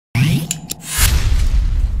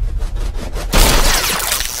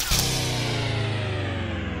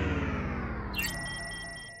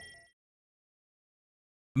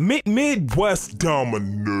Midwest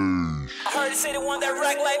domination. I heard you say they want that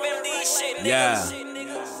Rack Life MD shit, nigga. Yeah.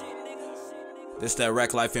 This that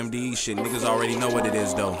Rack Life MD shit. Niggas already know what it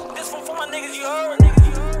is though. This one for my niggas, you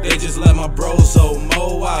heard? They just let my bro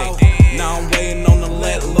ZoeMoe out. Now I'm waiting on to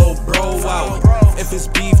let lil' bro out. If it's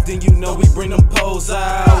beef, then you know we bring them poles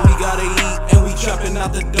out. We gotta eat and we trapping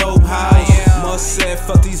out the dope house. Must said,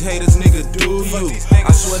 fuck these haters, nigga, do you?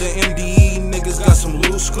 I swear the MDE niggas got some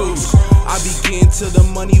loose screws. I be getting to the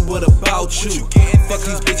money, what about you? Fuck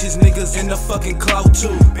these bitches, niggas in the fucking clout too.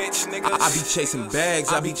 I be chasing bags,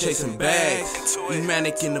 I be chasing bags. We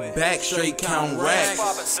manic in the back, straight count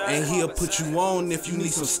racks. And he'll put you on if you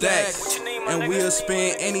need some stacks. And we'll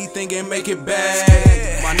spend anything and make it back.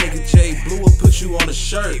 My nigga J Blue will put you on a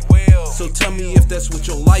shirt. So tell me if that's what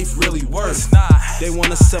your life really worth. They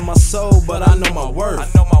wanna sell my soul, but I know my worth.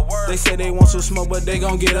 They say they want some smoke, but they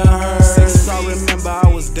gon' get a hurt. Since I remember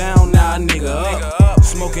I was down, now a nigga up.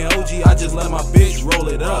 Smoking OG, I just let my bitch roll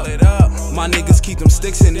it up. My niggas keep them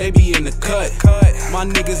sticks and they be in the cut. My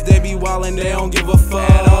niggas, they be wildin', they don't give a fuck.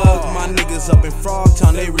 My niggas up in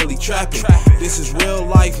Frogtown, they really trapping. This is real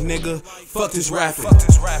life, nigga. Fuck this rapping.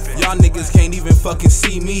 Y'all niggas can't even fucking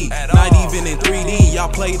see me. Not even in 3D, y'all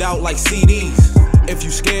played out like CDs. If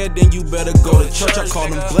you scared, then you better go to church. I call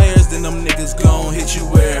them blares, then them niggas gon' hit you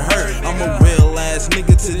where it hurt. I'm a real ass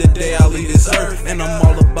nigga to the day I leave this earth. And I'm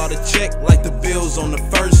all about a check like the bills on the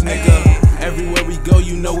first, nigga. Everywhere we go,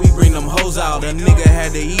 you know we bring them hoes out. A nigga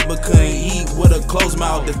had to eat but couldn't eat with a closed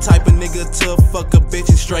mouth. The type of nigga to fuck a bitch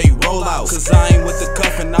and straight roll out. Cause I ain't with the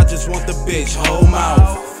cuffin', I just want the bitch whole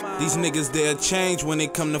mouth. These niggas, they'll change when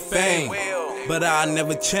it come to fame. But I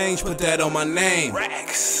never change, put that on my name.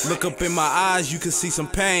 Look up in my eyes, you can see some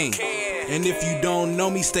pain. And if you don't know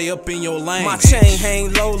me, stay up in your lane. My chain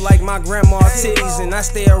hang low like my grandma's titties. And I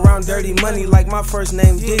stay around dirty money like my first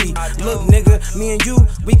name Diddy. Look nigga, me and you,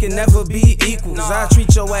 we can never be equals. I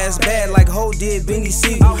treat your ass bad like Ho did Benny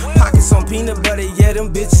Siegel. Pockets on peanut butter, yeah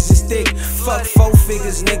them bitches is thick. Fuck 4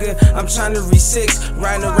 figures nigga, I'm trying to reach 6.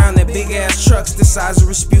 Riding around that big ass trucks the size of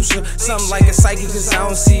Respucia. Something like a psychic cause I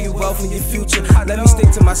don't see you wealth in your future. Let me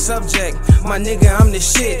stick to my subject, my nigga I'm the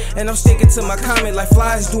shit. And I'm sticking to my comment like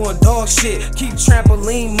flies doing dog shit. Keep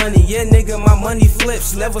trampoline money, yeah nigga my money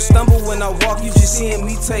flips. Never stumble when I walk, you just seeing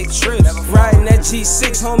me take trips. Riding that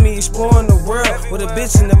G6 homie, exploring the world. With a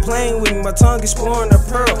bitch in the plane with me, my tongue exploring the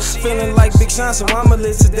pearl. Feeling like Big Sean, so I'ma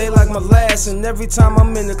live today like my last. And every time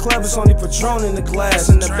I'm in the club it's only Patron in the glass.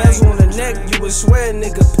 And the bezel on the neck, you would swear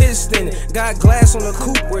nigga pissed in it. Got glass on the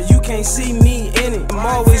coupe where you can't see me in it. I'm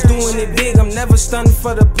always doing it big, I'm never stunning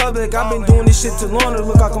for the public. I've been doing this shit too long to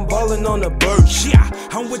look like I'm ballin' on the birch. Yeah,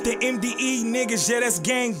 I'm with the MDE niggas, yeah that's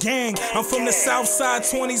gang gang. I'm from the south side,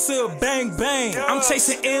 20s hood, bang bang. I'm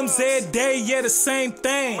chasing MZ day, yeah the same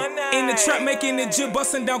thing. In the trap making the jib,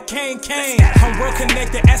 bustin' down cane. I'm well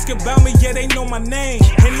connected, ask about me, yeah they know my name.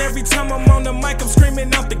 And every time I'm on the mic, I'm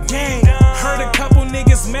screaming out the game. Heard a couple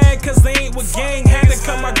niggas mad cause they ain't with gang. Had to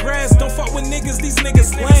cut my grass, don't fuck with niggas, these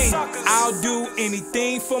niggas lame. I'll do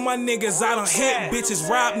anything for my niggas. I done hit bitches,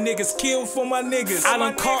 rob niggas, kill for my niggas. I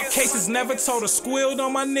done caught cases, never told or squealed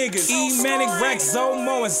on my niggas. E-Manic, Rack,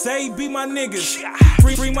 ZoeMoe, and Zay be my niggas.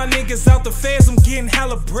 Free my niggas out the feds, I'm getting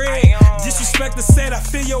hella bread. Disrespect the set, I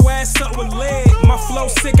fill your ass up with lead. My flow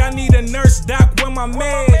sick, I need a nurse doc with my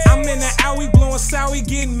meds. I'm in the alley blowing sour,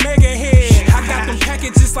 getting mega head. I got them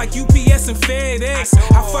packages like UPS and FedEx.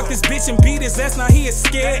 I fuck this bitch and beat his ass, now he is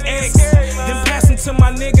scared X. Then pass him to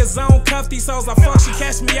my niggas, I don't cuff these hoes. I fuck, she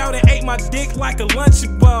cashed me out and ate my dick like a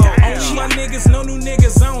Lunchable. Only my niggas, no new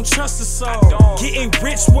niggas, I don't trust a soul. Getting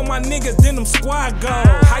rich with my niggas, then them squad go.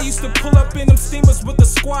 I used to pull up in them steamers with the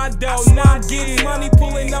squad though. Now I'm getting money,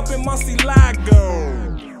 pulling up in Musty Lago.